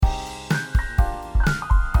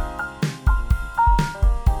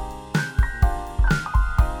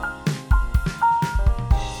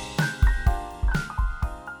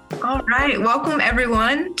welcome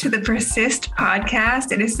everyone to the Persist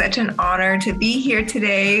podcast. It is such an honor to be here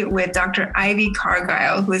today with Dr. Ivy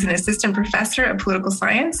Cargile, who is an assistant professor of political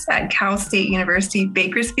science at Cal State University,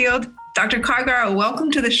 Bakersfield. Dr. Cargile, welcome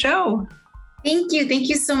to the show. Thank you. Thank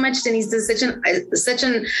you so much, Denise. This is such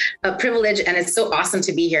a privilege, and it's so awesome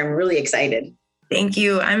to be here. I'm really excited. Thank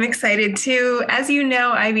you. I'm excited too. As you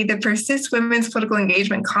know, Ivy, the Persist Women's Political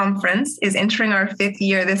Engagement Conference is entering our 5th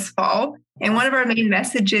year this fall. And one of our main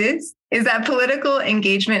messages is that political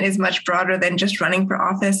engagement is much broader than just running for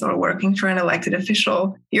office or working for an elected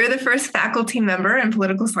official. You're the first faculty member and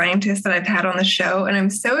political scientist that I've had on the show, and I'm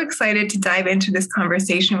so excited to dive into this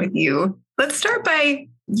conversation with you. Let's start by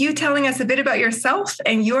you telling us a bit about yourself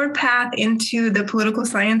and your path into the political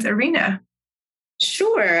science arena.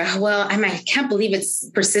 Sure. Well, I can't believe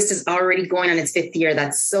Persist is already going on its 5th year.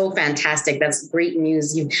 That's so fantastic. That's great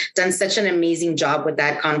news. You've done such an amazing job with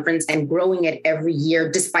that conference and growing it every year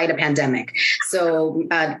despite a pandemic. So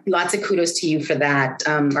lots of kudos to you for that.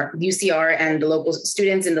 Our UCR and the local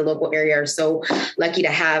students in the local area are so lucky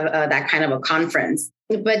to have that kind of a conference.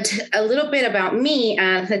 But a little bit about me,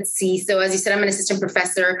 let's see. So as you said, I'm an assistant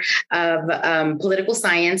professor of political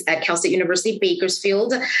science at Cal State University,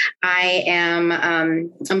 Bakersfield.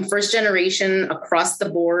 I'm first generation across the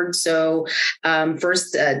board. So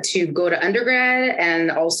first to go to undergrad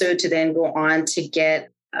and also to then go on to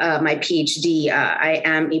get my PhD. I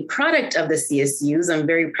am a product of the CSUs. I'm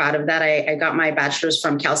very proud of that. I got my bachelor's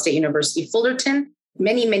from Cal State University, Fullerton,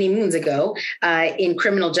 many moons ago in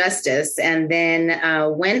criminal justice. And then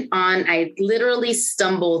went on, I literally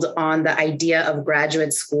stumbled on the idea of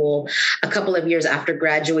graduate school a couple of years after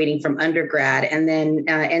graduating from undergrad, and then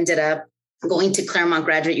ended up going to Claremont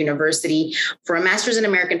Graduate University for a master's in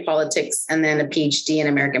American politics and then a PhD in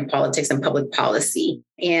American politics and public policy.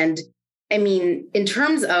 And I mean, in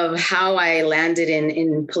terms of how I landed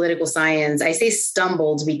in political science, I say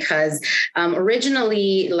stumbled because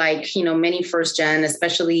originally, like, many first gen,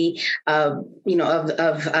 especially, of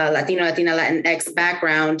Latina, Latinx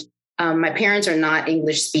background, my parents are not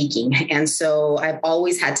English speaking. And so I've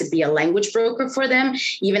always had to be a language broker for them.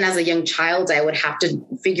 Even as a young child, I would have to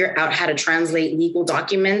figure out how to translate legal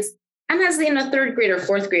documents. And as a 3rd grader,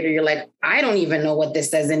 4th grader, you're like, I don't even know what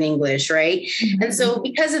this says in English, right? Mm-hmm. And so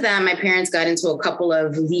because of that, my parents got into a couple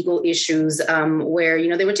of legal issues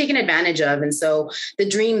where, they were taken advantage of. And so the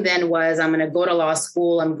dream then was, I'm going to go to law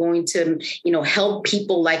school. I'm going to, help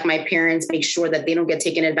people like my parents make sure that they don't get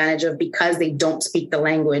taken advantage of because they don't speak the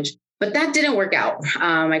language. But that didn't work out.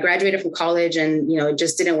 I graduated from college and, it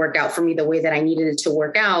just didn't work out for me the way that I needed it to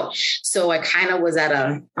work out. So I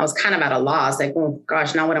was kind of at a loss, like, oh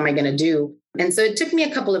gosh, now what am I going to do? And so it took me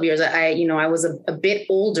a couple of years. I was a bit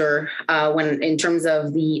older when in terms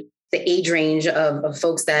of the age range of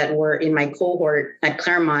folks that were in my cohort at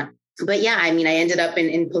Claremont. But yeah, I ended up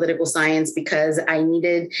in political science because I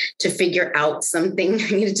needed to figure out something. I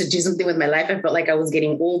needed to do something with my life. I felt like I was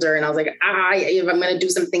getting older and I was like, if I'm going to do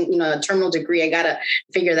something, a terminal degree, I got to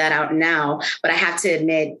figure that out now. But I have to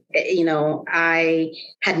admit, I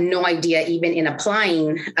had no idea even in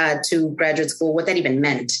applying to graduate school, what that even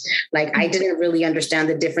meant. Like, I didn't really understand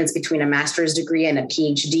the difference between a master's degree and a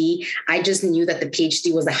PhD. I just knew that the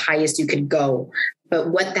PhD was the highest you could go. But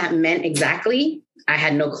what that meant exactly, I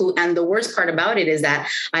had no clue. And the worst part about it is that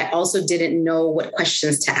I also didn't know what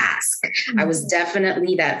questions to ask. Mm-hmm. I was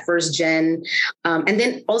definitely that first gen. And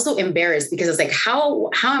then also embarrassed because I was like,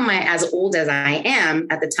 how am I as old as I am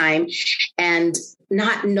at the time and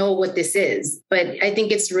not know what this is? But I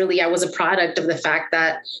think it's really, I was a product of the fact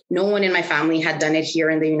that no one in my family had done it here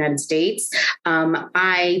in the United States.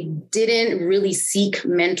 I didn't really seek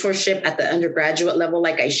mentorship at the undergraduate level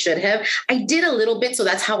like I should have. I did a little bit, so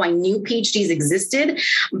that's how I knew PhDs existed.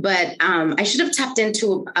 But I should have tapped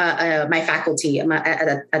into my faculty at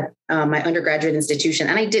my undergraduate institution,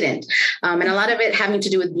 and I didn't. And a lot of it having to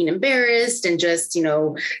do with being embarrassed and just,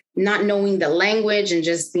 not knowing the language and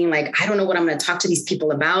just being like, I don't know what I'm going to talk to these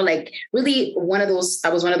people about. Like, really I was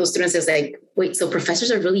one of those students that's like, wait, so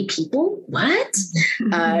professors are really people? What?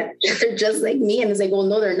 They're just like me. And it's like, well,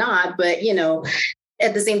 no, they're not. But,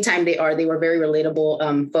 at the same time, they were very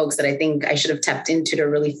relatable folks that I think I should have tapped into to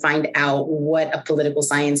really find out what a political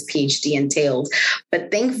science PhD entailed. But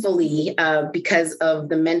thankfully, because of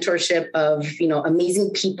the mentorship of, amazing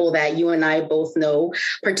people that you and I both know,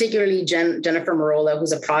 particularly Jennifer Marola,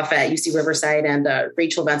 who's a prof at UC Riverside, and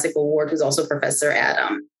Rachel Van Sickle Ward, who's also a professor at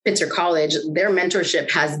Pitzer College, their mentorship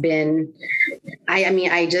has been, I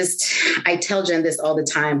tell Jen this all the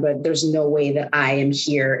time, but there's no way that I am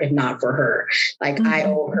here if not for her. Like, I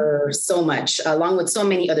owe her so much, along with so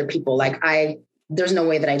many other people. Like, I there's no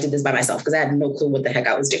way that I did this by myself because I had no clue what the heck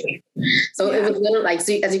I was doing. So it was literally like,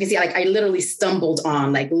 so as you can see, like I literally stumbled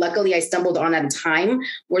on, like, luckily I stumbled on at a time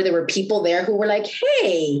where there were people there who were like,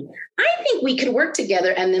 hey, I think we could work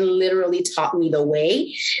together, and then literally taught me the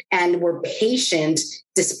way and were patient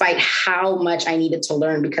despite how much I needed to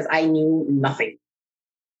learn because I knew nothing.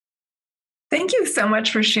 Thank you so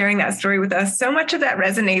much for sharing that story with us. So much of that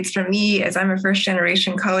resonates for me as I'm a first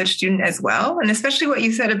generation college student as well. And especially what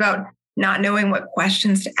you said about not knowing what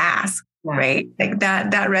questions to ask, right? Like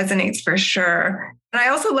that resonates for sure. And I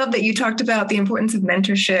also love that you talked about the importance of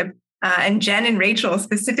mentorship and Jen and Rachel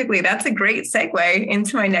specifically. That's a great segue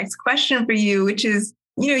into my next question for you, which is,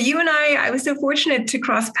 you and I was so fortunate to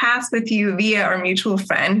cross paths with you via our mutual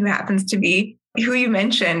friend who happens to be who you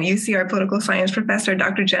mentioned, UCR political science professor,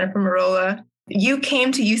 Dr. Jennifer Merola. You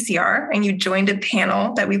came to UCR and you joined a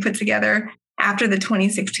panel that we put together after the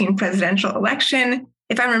 2016 presidential election.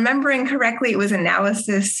 If I'm remembering correctly, it was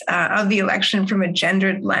analysis of the election from a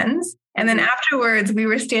gendered lens. And then afterwards, we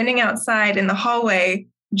were standing outside in the hallway,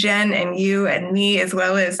 Jen and you and me, as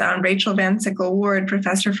well as Rachel Van Sickle Ward,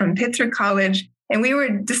 professor from Pitzer College. And we were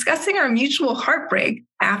discussing our mutual heartbreak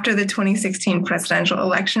after the 2016 presidential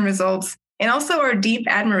election results, and also our deep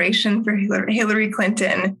admiration for Hillary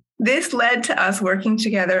Clinton. This led to us working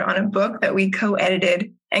together on a book that we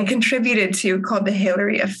co-edited and contributed to called The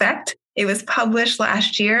Hillary Effect. It was published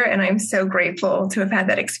last year, and I'm so grateful to have had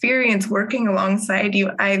that experience working alongside you,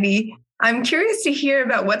 Ivy. I'm curious to hear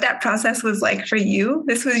about what that process was like for you.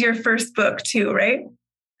 This was your first book too, right?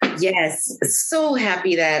 Yes. So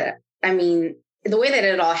happy that, the way that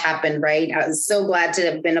it all happened, right? I was so glad to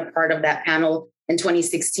have been a part of that panel in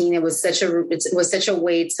 2016. It was such a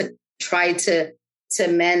way to try to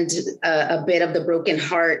mend a bit of the broken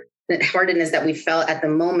heartedness that we felt at the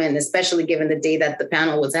moment, especially given the day that the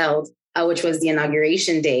panel was held, which was the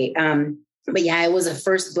inauguration day. But yeah, it was a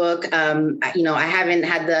first book. I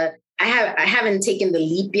haven't taken the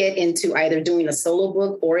leap yet into either doing a solo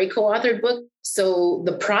book or a co-authored book. So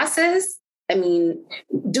the process,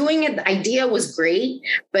 doing it, the idea was great,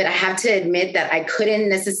 but I have to admit that I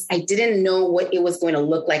didn't know what it was going to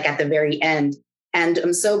look like at the very end. And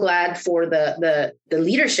I'm so glad for the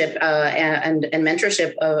leadership and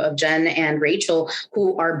mentorship of Jen and Rachel,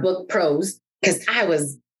 who are book pros, because I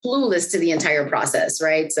was clueless to the entire process,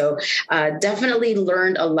 right? So definitely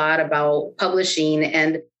learned a lot about publishing,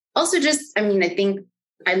 and also just, I think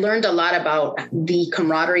I learned a lot about the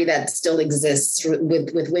camaraderie that still exists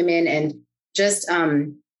with women, and just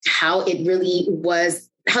how it really was,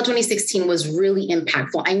 how 2016 was really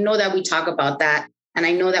impactful. I know that we talk about that, and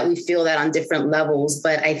I know that we feel that on different levels,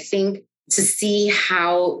 but I think to see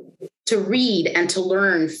how to read and to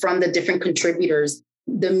learn from the different contributors,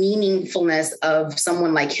 the meaningfulness of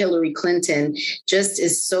someone like Hillary Clinton just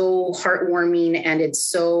is so heartwarming, and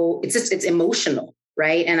it's emotional,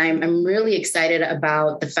 right? And I'm really excited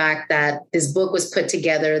about the fact that this book was put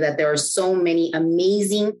together, that there are so many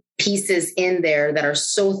amazing pieces in there that are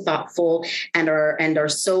so thoughtful and are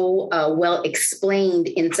so well explained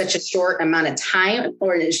in such a short amount of time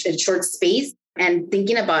or in a short space. And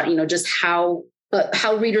thinking about, just how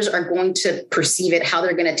readers are going to perceive it, how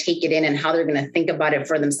they're going to take it in, and how they're going to think about it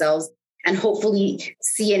for themselves, and hopefully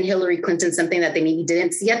see in Hillary Clinton something that they maybe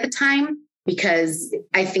didn't see at the time. Because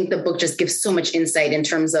I think the book just gives so much insight in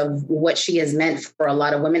terms of what she has meant for a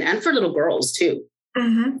lot of women and for little girls too,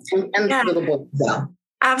 and little boys as well.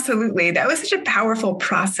 Absolutely. That was such a powerful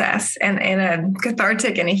process and a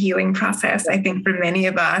cathartic and a healing process, I think, for many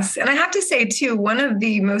of us. And I have to say, too, one of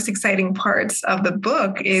the most exciting parts of the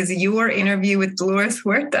book is your interview with Dolores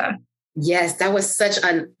Huerta. Yes, that was such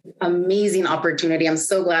an amazing opportunity. I'm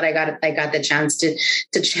so glad I got the chance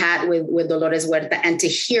to chat with Dolores Huerta and to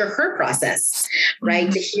hear her process, right?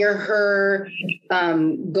 Mm-hmm. To hear her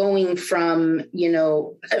going from,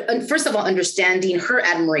 first of all, understanding her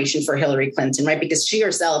admiration for Hillary Clinton, right? Because she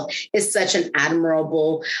herself is such an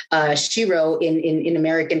admirable hero in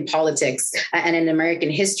American politics and in American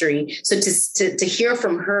history. So to hear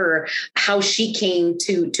from her how she came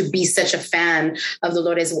to be such a fan of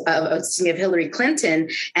of Hillary Clinton,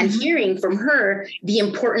 and hearing from her the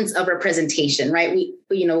importance of representation, right? We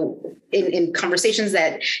in conversations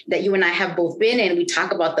that you and I have both been in, we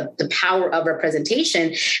talk about the power of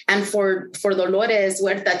representation. And for Dolores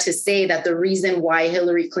Huerta to say that the reason why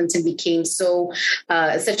Hillary Clinton became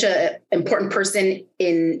such an important person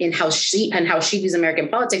in how she views American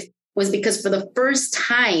politics was because for the first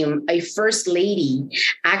time, a first lady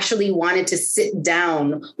actually wanted to sit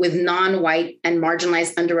down with non-white and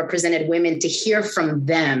marginalized, underrepresented women to hear from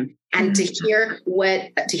them and to hear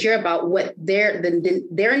about what their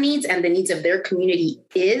needs and the needs of their community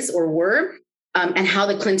is or were, and how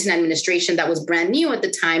the Clinton administration, that was brand new at the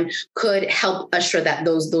time, could help usher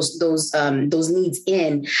those needs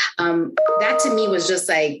in. That to me was just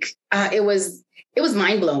like it was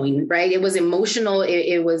mind blowing, right? It was emotional.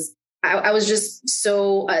 I was just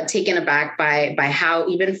so taken aback by how,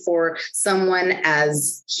 even for someone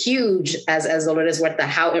as huge as Dolores Huerta,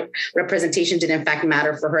 how representation did in fact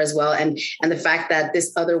matter for her as well, and the fact that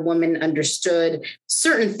this other woman understood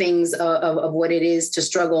certain things of what it is to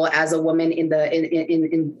struggle as a woman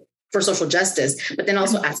in for social justice, but then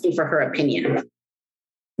also asking for her opinion.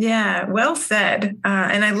 Yeah, well said.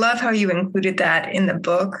 And I love how you included that in the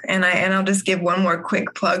book. And I'll just give one more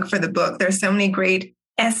quick plug for the book. There's so many great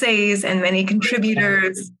essays and many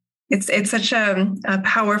contributors. It's such a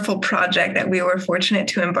powerful project that we were fortunate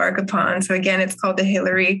to embark upon. So again, it's called The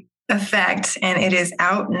Hillary Effect, and it is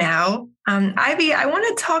out now. Ivy, I want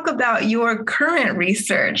to talk about your current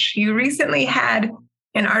research. You recently had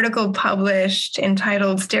an article published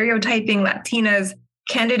entitled Stereotyping Latinas,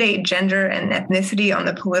 Candidate Gender and Ethnicity on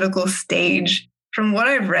the Political Stage. From what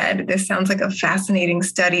I've read, this sounds like a fascinating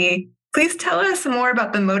study. Please tell us more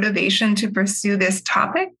about the motivation to pursue this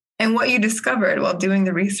topic and what you discovered while doing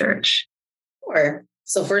the research. Sure.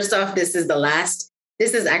 So first off, this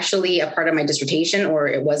is actually a part of my dissertation, or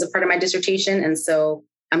it was a part of my dissertation. And so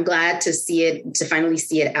I'm glad to finally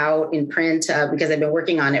see it out in print because I've been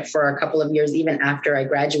working on it for a couple of years, even after I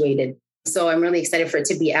graduated. So I'm really excited for it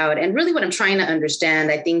to be out. And really what I'm trying to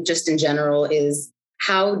understand, I think just in general, is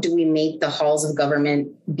how do we make the halls of government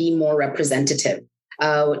be more representative?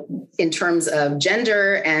 In terms of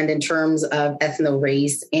gender and in terms of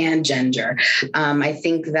ethno-race and gender. I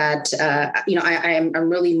think that, I'm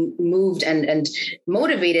really moved and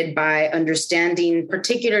motivated by understanding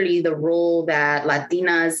particularly the role that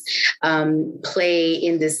Latinas play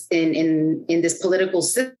in this political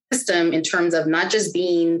system in terms of not just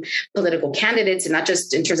being political candidates and not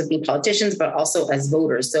just in terms of being politicians, but also as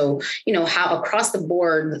voters. So, how across the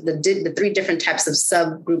board, the three different types of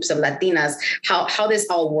subgroups of Latinas, how this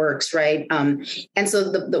all works, right? And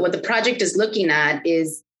so what the project is looking at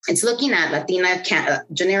is it's looking at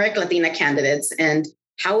generic Latina candidates and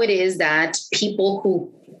how it is that people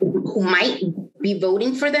who might be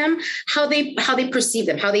voting for them, how they perceive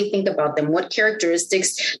them, how they think about them, what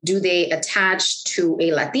characteristics do they attach to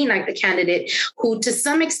a Latina candidate who to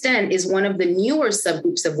some extent is one of the newer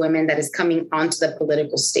subgroups of women that is coming onto the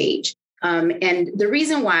political stage. And the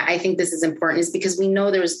reason why I think this is important is because we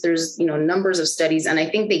know there's numbers of studies, and I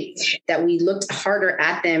think that we looked harder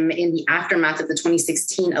at them in the aftermath of the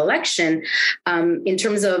 2016 election. In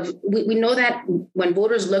terms of we know that when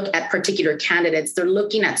voters look at particular candidates, they're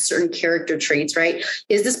looking at certain character traits, right?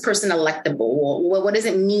 Is this person electable? Well, what does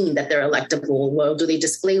it mean that they're electable? Well, do they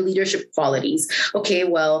display leadership qualities? Okay,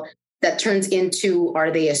 well, that turns into, are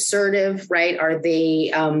they assertive, right? Are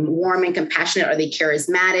they warm and compassionate? Are they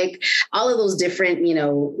charismatic? All of those different,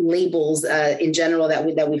 labels in general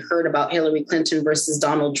that we heard about Hillary Clinton versus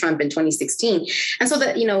Donald Trump in 2016. And so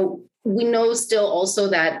that, we know still also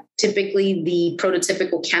that typically the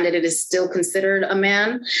prototypical candidate is still considered a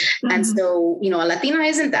man. Mm-hmm. And so, a Latina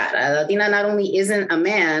isn't that. A Latina not only isn't a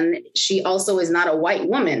man, she also is not a white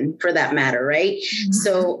woman for that matter, right? Mm-hmm.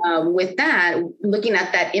 So with that, looking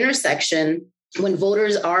at that intersection, when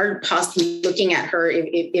voters are possibly looking at her,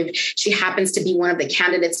 if she happens to be one of the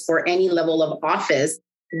candidates for any level of office,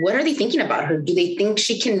 what are they thinking about her? Do they think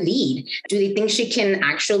she can lead? Do they think she can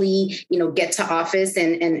actually, get to office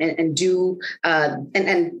and do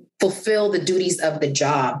and fulfill the duties of the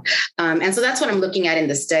job? And so that's what I'm looking at in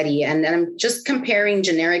the study. And I'm just comparing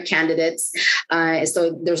generic candidates.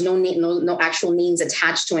 So there's no actual names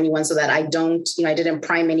attached to anyone, so that I didn't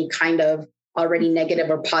prime any kind of already negative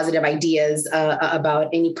or positive ideas about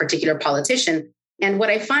any particular politician. And what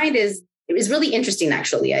I find is really interesting,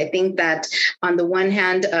 actually. I think that on the one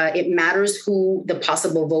hand, it matters who the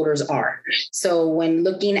possible voters are. So when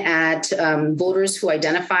looking at voters who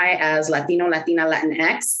identify as Latino, Latina,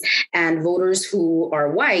 Latinx, and voters who are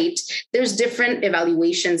white, there's different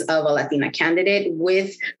evaluations of a Latina candidate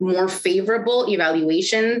with more favorable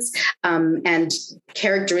evaluations and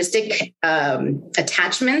characteristic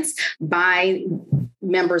attachments by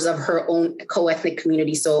members of her own co-ethnic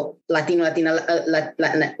community. So Latino, Latina,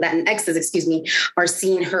 Latinxes, are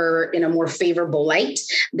seeing her in a more favorable light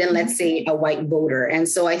than, let's say, a white voter. And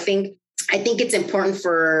so I think I think it's important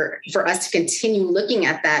for us to continue looking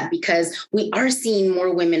at that, because we are seeing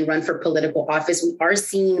more women run for political office. We are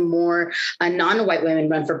seeing more non-white women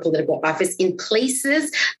run for political office in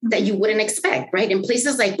places that you wouldn't expect, right? In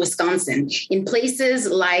places like Wisconsin, in places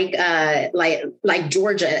like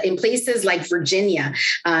Georgia, in places like Virginia.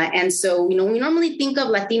 And so, we normally think of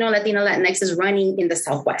Latina, Latinx as running in the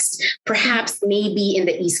Southwest, perhaps maybe in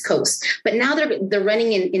the East Coast. But now they're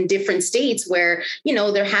running in different states where,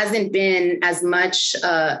 there hasn't been as much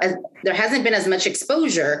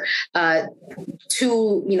exposure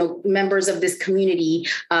to members of this community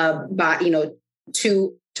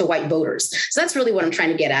to white voters. So that's really what I'm trying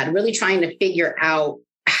to get at. Really trying to figure out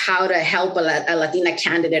how to help a Latina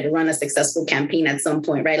candidate run a successful campaign at some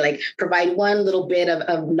point, right? Like provide one little bit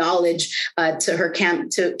of knowledge to her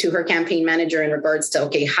campaign manager in regards to,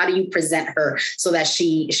 okay, how do you present her so that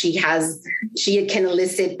she can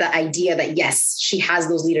elicit the idea that, yes, she has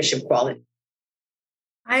those leadership qualities.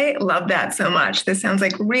 I love that so much. This sounds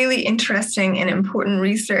like really interesting and important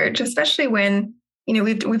research, especially when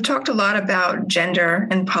we've talked a lot about gender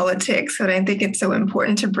and politics, but I think it's so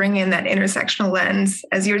important to bring in that intersectional lens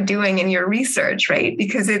as you're doing in your research, right?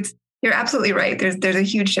 Because you're absolutely right. There's a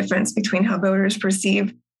huge difference between how voters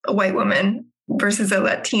perceive a white woman versus a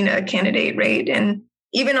Latina candidate, right? And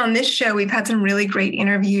even on this show, we've had some really great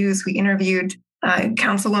interviews. We interviewed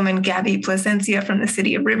Councilwoman Gabby Plasencia from the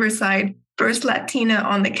city of Riverside, first Latina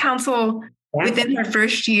on the council. Yeah. Within her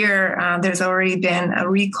first year, there's already been a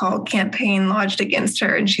recall campaign lodged against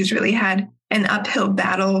her, and she's really had an uphill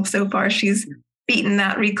battle so far. She's beaten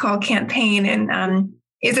that recall campaign and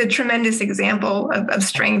is a tremendous example of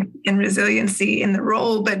strength and resiliency in the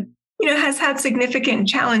role, but has had significant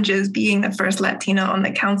challenges being the first Latina on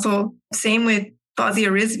the council. Same with Fawzia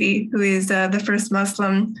Rizvi, who is the first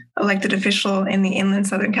Muslim elected official in the inland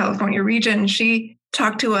Southern California region. She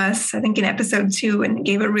talked to us, I think, in episode 2 and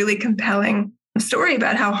gave a really compelling story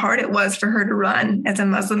about how hard it was for her to run as a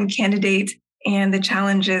Muslim candidate and the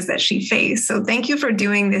challenges that she faced. So thank you for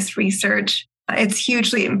doing this research. It's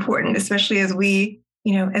hugely important, especially as we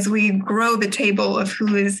grow the table of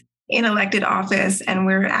who is in elected office, and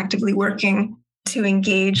we're actively working to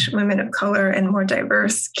engage women of color and more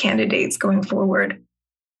diverse candidates going forward.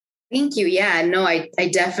 Thank you. Yeah, no, I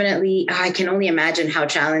can only imagine how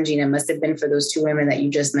challenging it must have been for those two women that you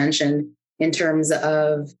just mentioned in terms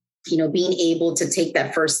of, being able to take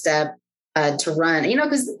that first step to run,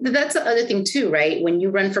 because that's the other thing too, right? When you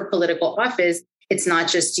run for political office, it's not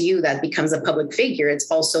just you that becomes a public figure. It's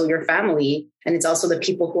also your family, and it's also the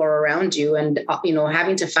people who are around you. And,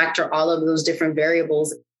 having to factor all of those different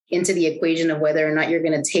variables into the equation of whether or not you're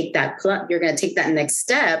going to take that next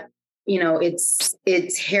step.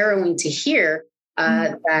 It's harrowing to hear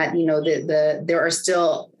that there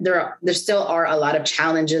still are a lot of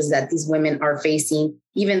challenges that these women are facing,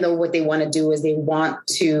 even though what they want to do is they want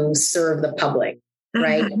to serve the public,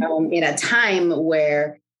 right? Mm-hmm. In a time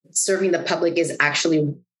where serving the public is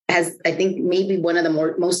actually, I think, maybe one of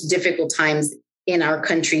the most difficult times in our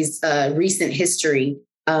country's recent history.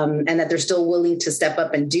 And that they're still willing to step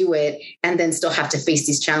up and do it and then still have to face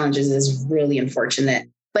these challenges is really unfortunate.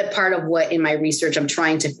 But part of what in my research, I'm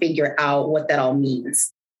trying to figure out what that all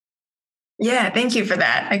means. Yeah, thank you for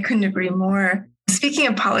that. I couldn't agree more. Speaking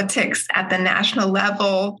of politics at the national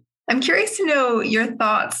level, I'm curious to know your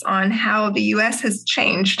thoughts on how the U.S. has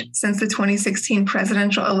changed since the 2016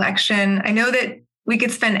 presidential election. I know that we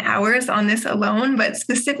could spend hours on this alone, but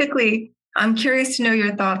specifically, I'm curious to know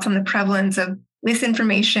your thoughts on the prevalence of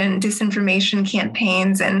misinformation, disinformation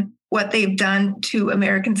campaigns, and what they've done to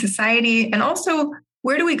American society. And also,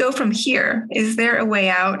 where do we go from here? Is there a way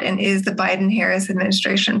out? And is the Biden-Harris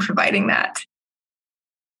administration providing that?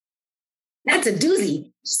 That's a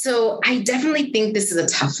doozy. So I definitely think this is a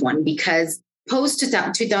tough one because post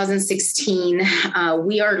 2016,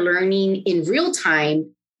 we are learning in real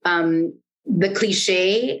time the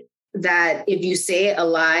cliche that if you say a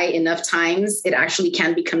lie enough times, it actually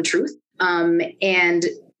can become truth. And,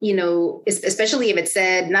 especially if it's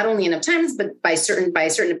said not only enough times, but by certain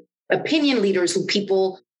opinion leaders who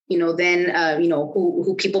people,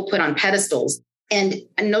 who people put on pedestals. And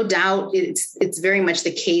no doubt it's very much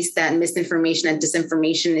the case that misinformation and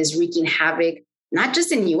disinformation is wreaking havoc, not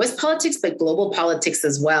just in US politics, but global politics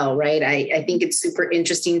as well, right? I think it's super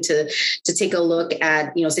interesting to take a look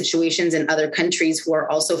at, situations in other countries who are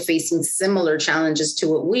also facing similar challenges to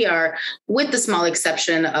what we are, with the small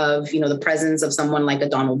exception of, the presence of someone like a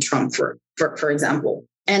Donald Trump, for example.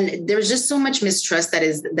 And there's just so much mistrust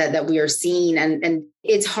that we are seeing, and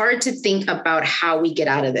it's hard to think about how we get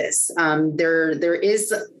out of this. There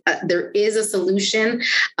is a solution,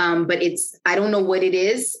 but I don't know what it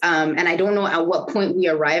is, and I don't know at what point we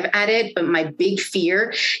arrive at it. But my big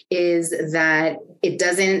fear is that it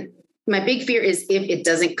doesn't. My big fear is if it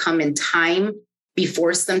doesn't come in time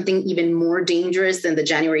before something even more dangerous than the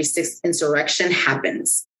January 6th insurrection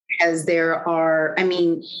happens. As there are,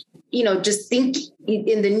 just think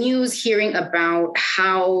in the news, hearing about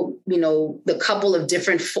how, the couple of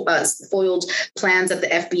different foiled plans that the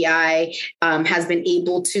FBI has been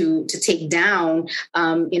able to take down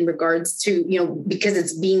in regards to, because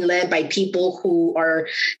it's being led by people who are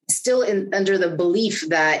still under the belief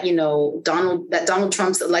that, Donald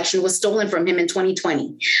Trump's election was stolen from him in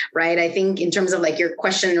 2020, right? I think in terms of like your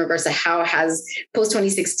question in regards to how has post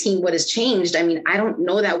 2016, what has changed? I don't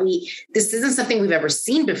know that this isn't something we've ever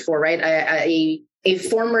seen before, right? A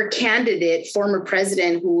former candidate, former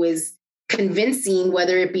president who is convincing,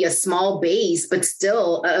 whether it be a small base, but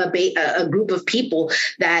still a group of people,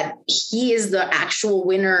 that he is the actual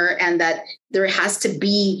winner, and that there has to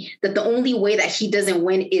be, that the only way that he doesn't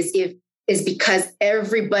win is because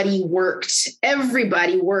everybody worked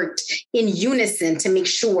in unison to make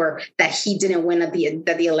sure that he didn't win, that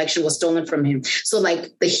the election was stolen from him. So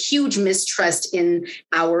like the huge mistrust in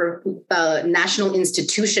our national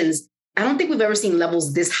institutions, I don't think we've ever seen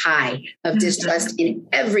levels this high of distrust in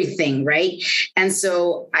everything, right? And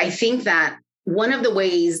so I think that one of the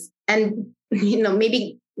ways, and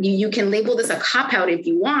maybe you can label this a cop-out if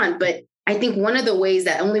you want, but I think only one of the ways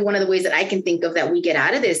that I can think of that we get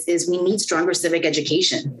out of this is we need stronger civic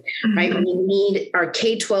education, right? We need our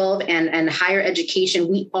K-12 and higher education.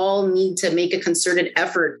 We all need to make a concerted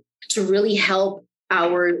effort to really help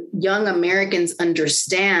our young Americans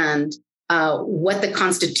understand what the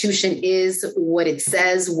Constitution is, what it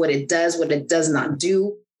says, what it does not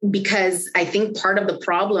do. Because I think part of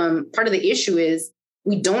the issue is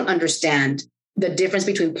we don't understand the difference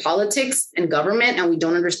between politics and government, and we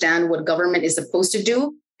don't understand what government is supposed to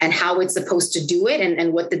do and how it's supposed to do it,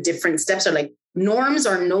 and what the different steps are. Like, norms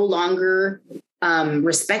are no longer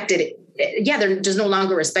respected. Yeah, they're just no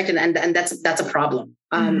longer respected, and that's a problem.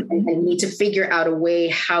 And we need to figure out a way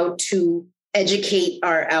how to educate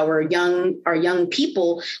our young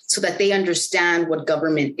people so that they understand what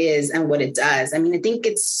government is and what it does. I think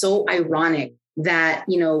it's so ironic that,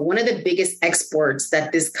 one of the biggest exports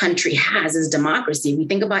that this country has is democracy. We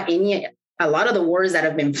think about a lot of the wars that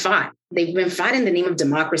have been fought, they've been fought in the name of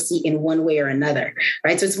democracy in one way or another,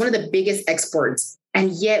 right? So it's one of the biggest exports.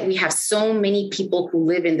 And yet we have so many people who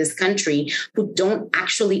live in this country who don't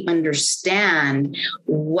actually understand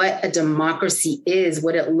what a democracy is,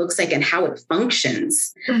 what it looks like, and how it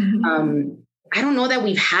functions. I don't know that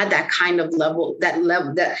we've had that kind of level, I don't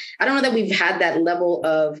know that we've had that level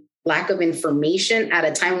of lack of information at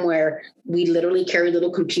a time where we literally carry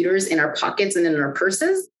little computers in our pockets and in our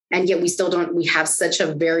purses. And yet we have such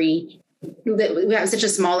a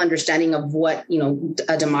small understanding of what,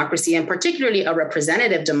 a democracy, and particularly a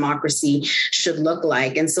representative democracy, should look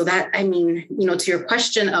like. And so that, to your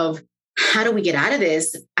question of how do we get out of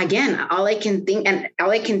this? Again, all I can think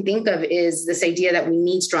of is this idea that we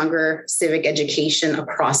need stronger civic education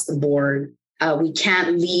across the board. We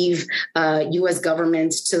can't leave U.S.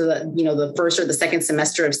 government to the first or the second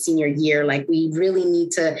semester of senior year. Like, we really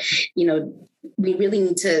need to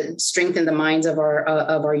strengthen the minds of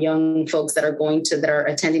our young folks that are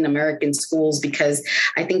attending American schools, because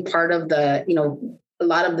I think part of a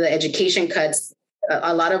lot of the education cuts,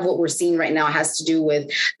 a lot of what we're seeing right now has to do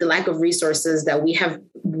with the lack of resources that we have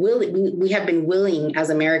been willing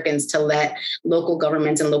as Americans to let local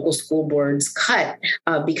governments and local school boards cut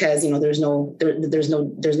because there's no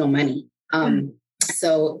money.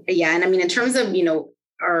 So yeah, and in terms of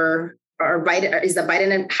our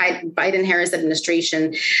Biden-Harris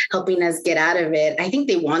administration helping us get out of it? I think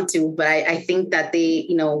they want to, but I think that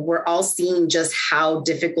we're all seeing just how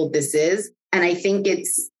difficult this is. And I think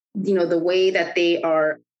it's, the way that they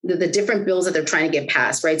are, the different bills that they're trying to get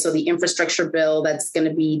passed, right? So the infrastructure bill that's going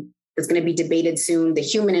to be debated soon, the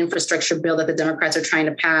human infrastructure bill that the Democrats are trying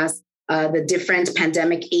to pass, the different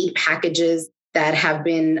pandemic aid packages that have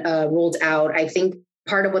been rolled out. I think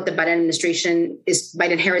part of what the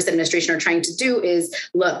Biden-Harris administration are trying to do is,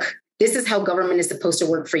 look, this is how government is supposed to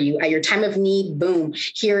work for you. At your time of need, boom,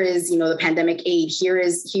 here is, the pandemic aid.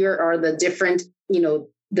 Here are the different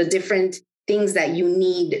things that you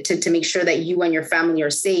need to make sure that you and your family are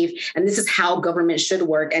safe. And this is how government should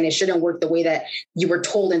work. And it shouldn't work the way that you were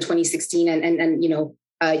told in 2016. And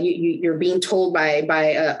you're being told by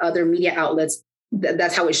other media outlets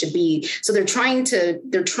that's how it should be. So they're trying to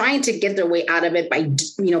get their way out of it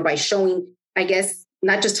by showing, I guess,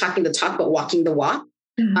 not just talking the talk, but walking the walk.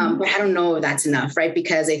 Mm-hmm. But I don't know if that's enough, right?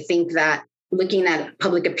 Because I think that looking at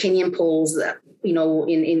public opinion polls,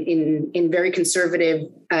 in very conservative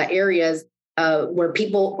areas where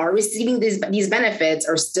people are receiving these benefits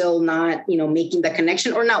are still not, making the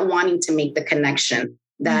connection or not wanting to make the connection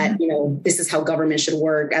that, this is how government should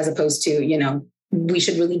work, as opposed to, we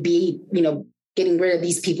should really be, getting rid of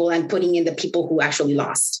these people and putting in the people who actually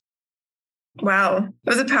lost. Wow.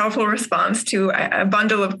 That was a powerful response to a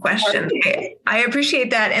bundle of questions. I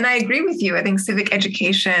appreciate that. And I agree with you. I think civic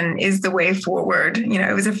education is the way forward.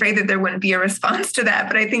 I was afraid that there wouldn't be a response to that,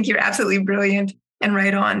 but I think you're absolutely brilliant and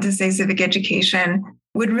right on to say civic education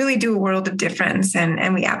would really do a world of difference.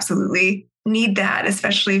 And we absolutely need that,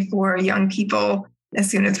 especially for young people as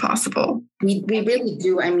soon as possible. We really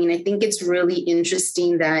do. I mean, I think it's really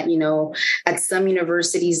interesting that, at some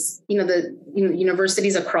universities, the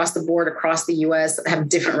universities across the board, across the US have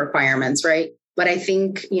different requirements, right? But I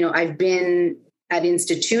think, I've been at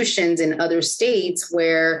institutions in other states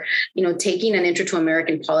where, taking an Intro to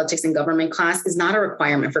American Politics and Government class is not a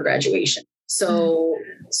requirement for graduation. So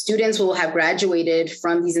students will have graduated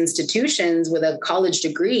from these institutions with a college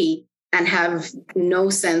degree and have no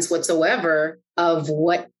sense whatsoever of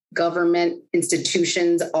what government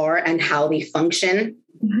institutions are and how they function,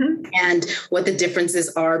 and what the differences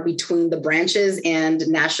are between the branches and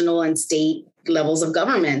national and state levels of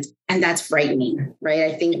government. And that's frightening, right?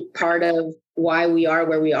 I think part of why we are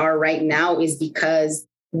where we are right now is because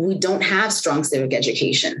we don't have strong civic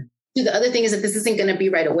education. The other thing is that this isn't going to be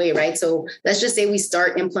right away, right? So let's just say we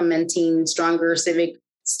start implementing stronger civic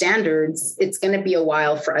standards. It's going to be a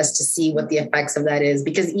while for us to see what the effects of that is,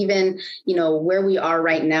 because even, where we are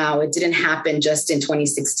right now, it didn't happen just in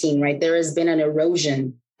 2016, right? There has been an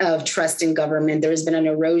erosion of trust in government. There has been an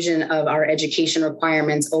erosion of our education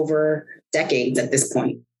requirements over decades at this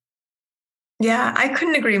point. Yeah, I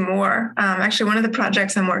couldn't agree more. Actually, one of the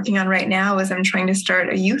projects I'm working on right now is I'm trying to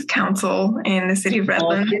start a youth council in the city of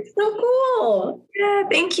Redlands. Oh, it's so cool. Yeah,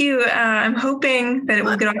 thank you. I'm hoping that it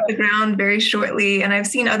will get off the ground very shortly. And I've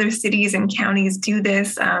seen other cities and counties do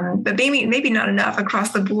this, but maybe not enough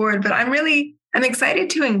across the board. But I'm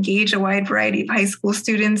excited to engage a wide variety of high school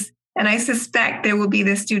students. And I suspect there will be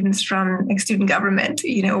the students from student government,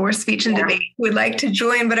 or speech and debate who would like to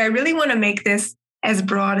join. But I really want to make this as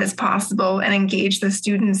broad as possible and engage the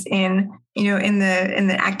students in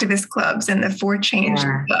the activist clubs and the For Change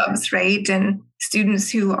clubs, right? And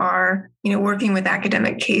students who are, working with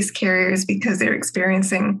academic case carriers because they're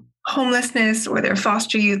experiencing homelessness or their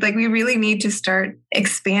foster youth. Like, we really need to start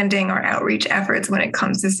expanding our outreach efforts when it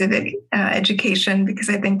comes to civic education, because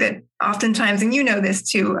I think that oftentimes, and this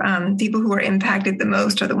too, people who are impacted the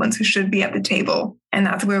most are the ones who should be at the table. And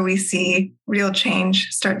that's where we see real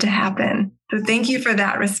change start to happen. So thank you for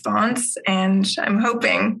that response. And I'm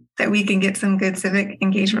hoping that we can get some good civic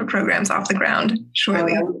engagement programs off the ground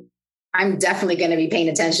shortly. I'm definitely going to be paying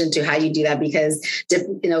attention to how you do that, because,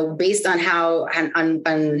 based on how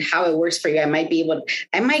it works for you,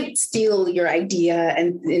 I might steal your idea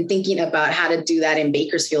and thinking about how to do that in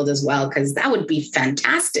Bakersfield as well, because that would be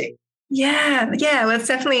fantastic. Yeah. Let's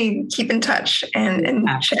definitely keep in touch and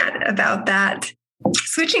chat about that.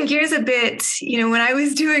 Switching gears a bit, when I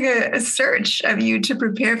was doing a search of you to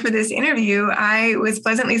prepare for this interview, I was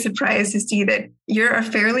pleasantly surprised to see that you're a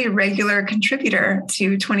fairly regular contributor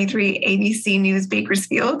to 23 ABC News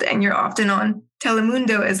Bakersfield, and you're often on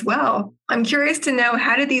Telemundo as well. I'm curious to know,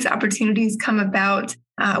 how did these opportunities come about?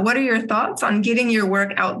 What are your thoughts on getting your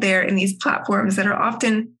work out there in these platforms that are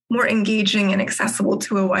often more engaging and accessible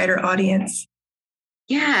to a wider audience?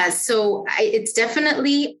 Yeah, so it's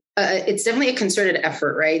definitely a concerted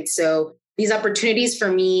effort, right? So these opportunities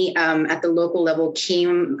for me at the local level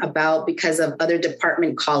came about because of other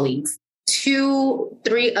department colleagues.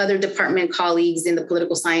 2-3 other department colleagues in the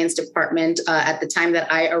political science department at the time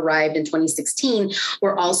that I arrived in 2016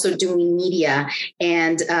 were also doing media.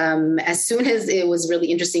 And as soon as it was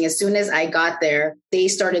really interesting, as soon as I got there, they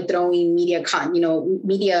started throwing media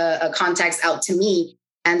contacts out to me.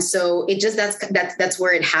 And so that's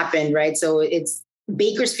where it happened, right? So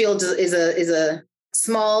Bakersfield is a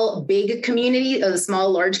small, big community, a small,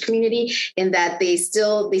 large community, in that they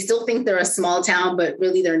still think they're a small town, but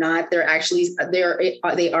really they're not. They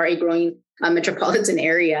are a growing metropolitan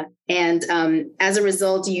area. And as a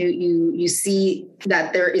result, you see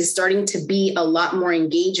that there is starting to be a lot more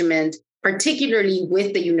engagement, particularly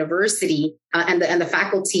with the university and the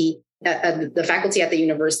faculty. The faculty at the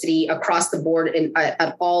university across the board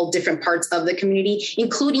at all different parts of the community,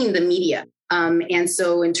 including the media. And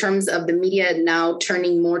so in terms of the media now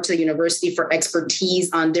turning more to the university for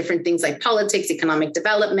expertise on different things like politics, economic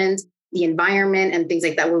development, the environment, and things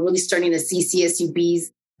like that, we're really starting to see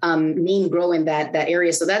CSUB's name grow in that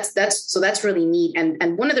area. So that's really neat.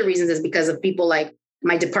 And one of the reasons is because of people like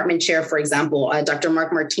my department chair, for example, Dr.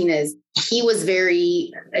 Mark Martinez. He was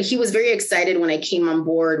very excited when I came on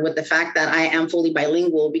board with the fact that I am fully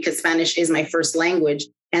bilingual because Spanish is my first language.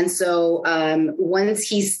 And so once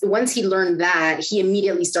he learned that, he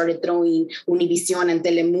immediately started throwing Univision and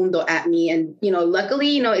Telemundo at me. And,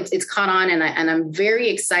 luckily, it's caught on. And I'm very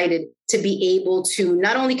excited to be able to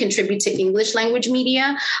not only contribute to English language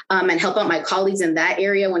media and help out my colleagues in that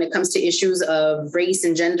area when it comes to issues of race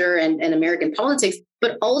and gender and American politics,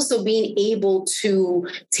 but also being able to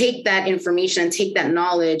take that information and take that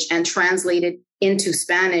knowledge and translate it into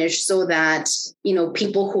Spanish so that,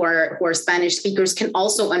 people who are Spanish speakers can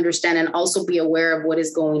also understand and also be aware of what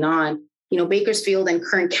is going on. Bakersfield and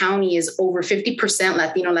Kern County is over 50%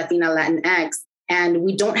 Latino, Latina, Latinx, and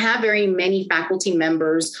we don't have very many faculty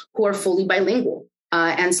members who are fully bilingual.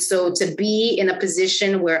 And so to be in a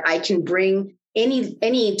position where I can bring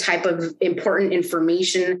any type of important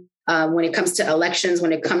information when it comes to elections,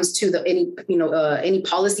 when it comes to any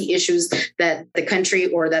policy issues that the country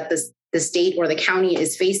or that the state or the county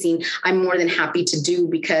is facing, I'm more than happy to do,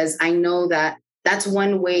 because I know that that's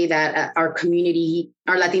one way that our community,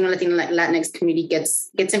 our Latino, Latinx community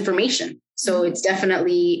gets information. So it's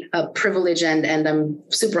definitely a privilege, and I'm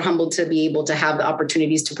super humbled to be able to have the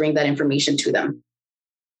opportunities to bring that information to them.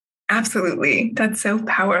 Absolutely. That's so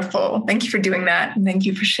powerful. Thank you for doing that. And thank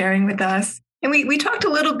you for sharing with us. And we talked a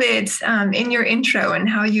little bit in your intro and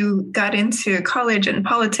how you got into college and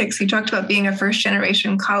politics. You talked about being a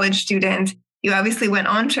first-generation college student. You obviously went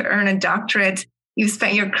on to earn a doctorate. You've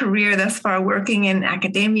spent your career thus far working in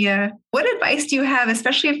academia. What advice do you have,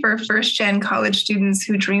 especially for first-gen college students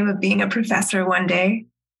who dream of being a professor one day?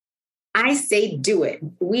 I say do it.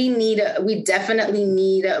 We definitely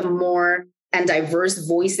need more and diverse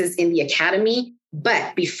voices in the academy.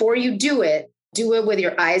 But before you do it with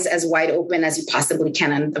your eyes as wide open as you possibly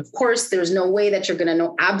can. And of course, there's no way that you're going to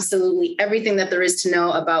know absolutely everything that there is to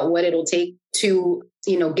know about what it'll take to,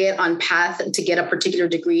 get on path to get a particular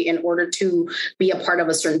degree in order to be a part of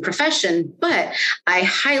a certain profession. But I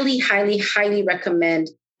highly, highly, highly recommend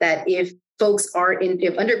that if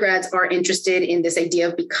undergrads are interested in this idea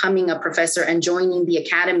of becoming a professor and joining the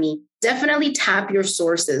academy, definitely tap your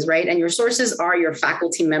sources, right? And your sources are your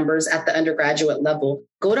faculty members at the undergraduate level.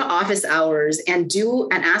 Go to office hours and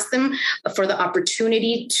ask them for the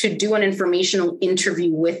opportunity to do an informational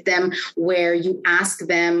interview with them where you're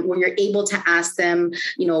able to ask them,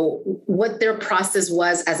 what their process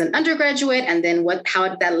was as an undergraduate, and then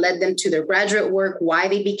how that led them to their graduate work, why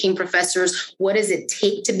they became professors, what does it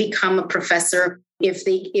take to become a professor? If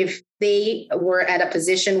they were at a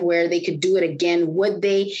position where they could do it again, would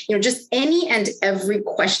they, just any and every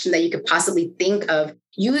question that you could possibly think of,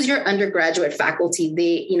 use your undergraduate faculty.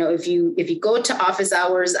 If you go to office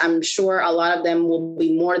hours, I'm sure a lot of them will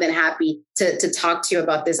be more than happy to talk to you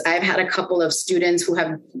about this. I've had a couple of students who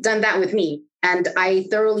have done that with me, and I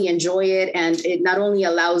thoroughly enjoy it. And it not only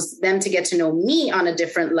allows them to get to know me on a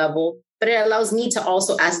different level, but it allows me to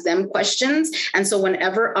also ask them questions. And so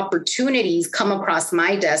whenever opportunities come across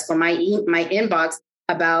my desk or my inbox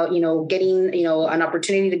about, getting, an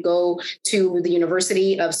opportunity to go to the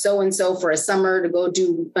University of so-and-so for a summer to go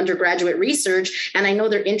do undergraduate research, and I know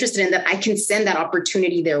they're interested in that, I can send that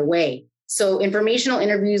opportunity their way. So informational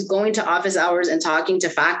interviews, going to office hours and talking to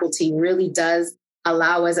faculty really does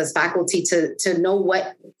allow us as faculty to know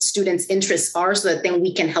what students' interests are, so that then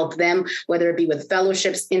we can help them, whether it be with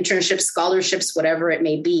fellowships, internships, scholarships, whatever it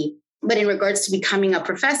may be. But in regards to becoming a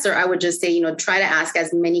professor, I would just say, try to ask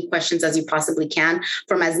as many questions as you possibly can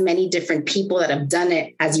from as many different people that have done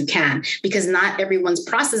it as you can, because not everyone's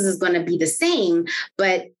process is going to be the same.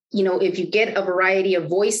 But if you get a variety of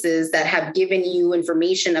voices that have given you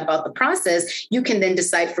information about the process, you can then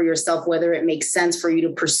decide for yourself whether it makes sense for you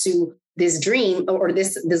to pursue this dream or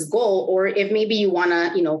this goal, or if maybe you want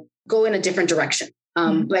to, go in a different direction.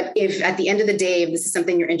 But if at the end of the day, if this is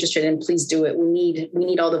something you're interested in, please do it. We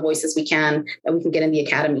need all the voices we can that we can get in the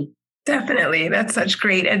academy. Definitely. That's such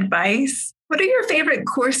great advice. What are your favorite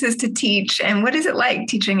courses to teach, and what is it like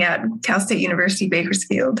teaching at Cal State University,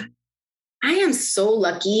 Bakersfield? I am so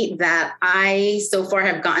lucky that I so far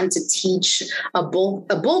have gotten to teach a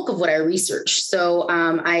bulk of what I research. So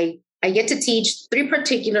I I get to teach. 3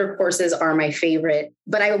 particular courses are my favorite,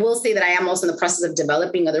 but I will say that I am also in the process of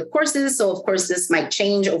developing other courses. So of course, this might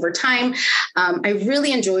change over time. I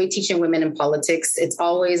really enjoy teaching women in politics. It's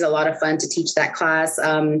always a lot of fun to teach that class.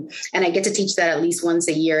 And I get to teach that at least once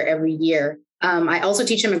a year, every year. I also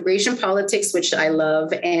teach immigration politics, which I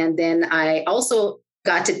love. And then I also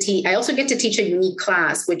get to teach a unique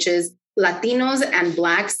class, which is Latinos and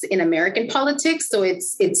Blacks in American politics. So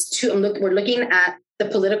we're looking at the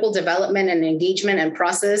political development and engagement and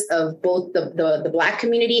process of both the Black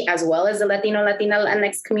community as well as the Latino, Latina,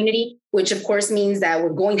 Latinx community, which of course means that we're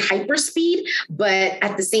going hyperspeed. But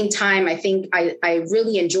at the same time, I think I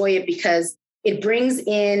really enjoy it because it brings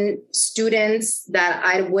in students that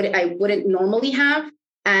I wouldn't normally have,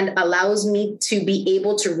 and allows me to be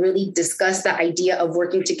able to really discuss the idea of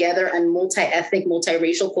working together and multi-ethnic,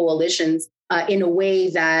 multiracial coalitions in a way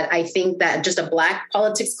that I think that just a Black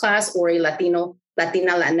politics class or a Latino,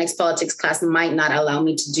 Latina, Latinx politics class might not allow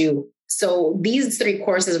me to do. So these 3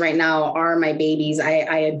 courses right now are my babies. I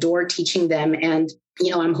adore teaching them. And,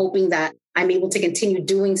 I'm hoping that I'm able to continue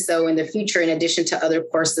doing so in the future, in addition to other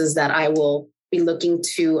courses that I will be looking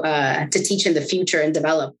to teach in the future and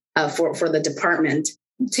develop for the department.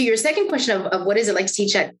 To your second question of what is it like to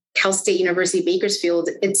teach at Cal State University Bakersfield,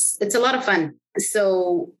 it's a lot of fun.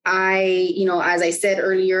 So as I said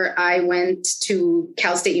earlier, I went to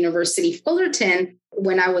Cal State University Fullerton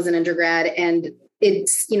when I was an undergrad, and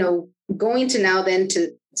it's, going to now then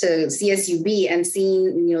to CSUB and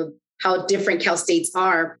seeing, how different Cal States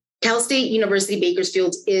are. Cal State University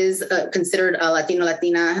Bakersfield is considered a Latino,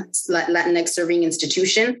 Latina, Latinx serving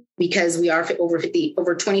institution because we are over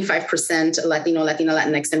 25% Latino, Latina,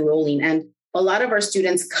 Latinx enrolling. And a lot of our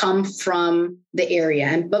students come from the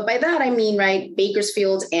area. But by that, I mean, right,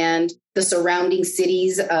 Bakersfield and the surrounding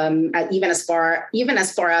cities, even as far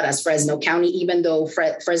out as Fresno County, even though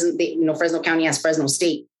Fresno County has Fresno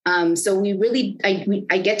State. So we really,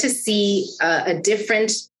 I get to see a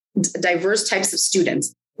different, diverse types of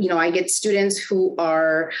students. I get students who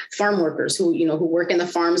are farm workers, who work in the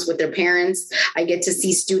farms with their parents. I get to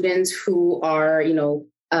see students who are,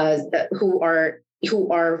 who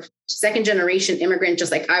are second generation immigrant,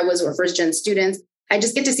 just like I was, or first gen students. I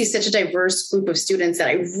just get to see such a diverse group of students that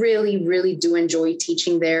I really, really do enjoy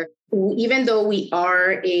teaching there. Even though we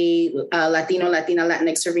are a Latino, Latina,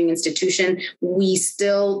 Latinx serving institution, we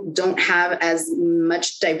still don't have as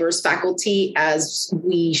much diverse faculty as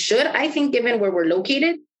we should, I think, given where we're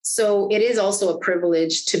located. So it is also a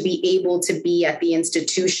privilege to be able to be at the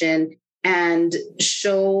institution and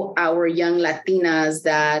show our young Latinas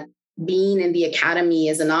that being in the academy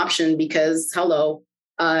is an option because,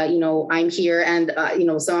 I'm here and,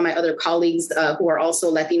 some of my other colleagues who are also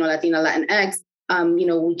Latino, Latina, Latinx,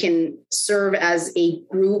 we can serve as a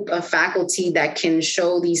group of faculty that can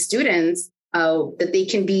show these students that they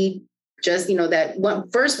can be just,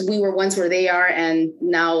 first we were once where they are. And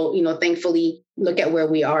now, thankfully, look at where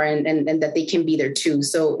we are and that they can be there too.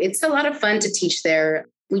 So it's a lot of fun to teach there.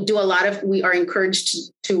 We are encouraged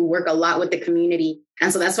to work a lot with the community.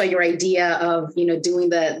 And so that's why your idea of, doing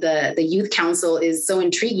the youth council is so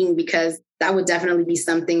intriguing, because that would definitely be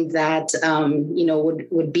something that,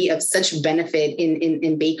 would be of such benefit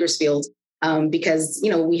in Bakersfield, because,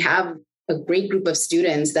 we have a great group of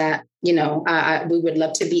students that, we would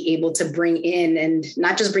love to be able to bring in, and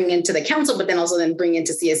not just bring into the council, but then also bring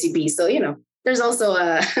into CSUB. So, there's also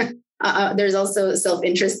there's also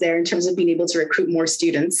self-interest there in terms of being able to recruit more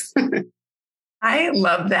students. I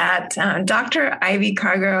love that. Dr. Ivy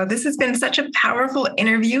Cargo, this has been such a powerful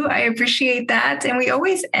interview. I appreciate that. And we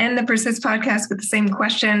always end the Persist podcast with the same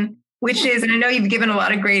question, which is, and I know you've given a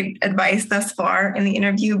lot of great advice thus far in the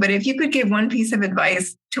interview, but if you could give one piece of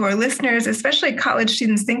advice to our listeners, especially college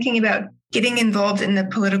students thinking about getting involved in the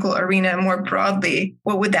political arena more broadly,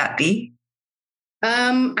 what would that be?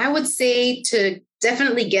 I would say to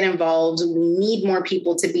definitely get involved. We need more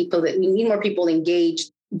people we need more people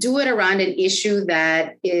engaged. Do it around an issue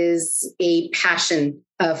that is a passion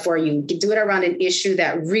for you. Do it around an issue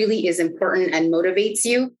that really is important and motivates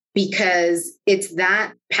you, because it's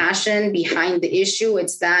that passion behind the issue.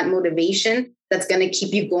 It's that motivation that's going to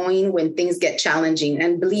keep you going when things get challenging.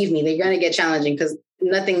 And believe me, they're going to get challenging, because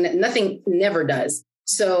nothing never does.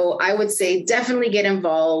 So I would say definitely get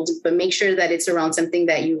involved, but make sure that it's around something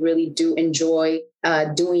that you really do enjoy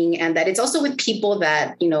doing, and that it's also with people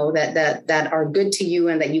that, that are good to you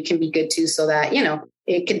and that you can be good to, so that,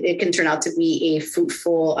 it can turn out to be a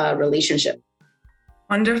fruitful relationship.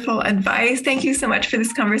 Wonderful advice. Thank you so much for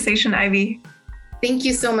this conversation, Ivy. Thank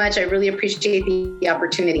you so much. I really appreciate the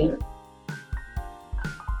opportunity.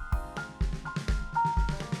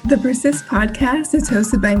 The Persist podcast is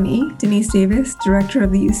hosted by me, Denise Davis, Director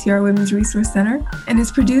of the UCR Women's Resource Center, and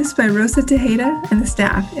is produced by Rosa Tejeda and the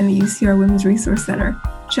staff in the UCR Women's Resource Center.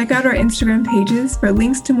 Check out our Instagram pages for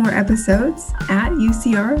links to more episodes at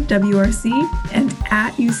UCRWRC and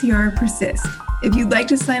at UCR Persist. If you'd like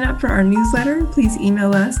to sign up for our newsletter, please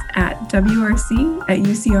email us at wrc@ucr.edu.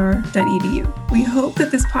 We hope that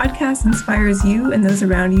this podcast inspires you and those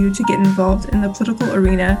around you to get involved in the political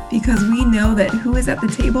arena because we know that who is at the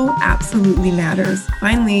table absolutely matters.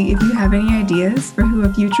 Finally, if you have any ideas for who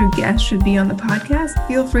a future guest should be on the podcast,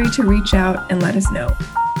 feel free to reach out and let us know.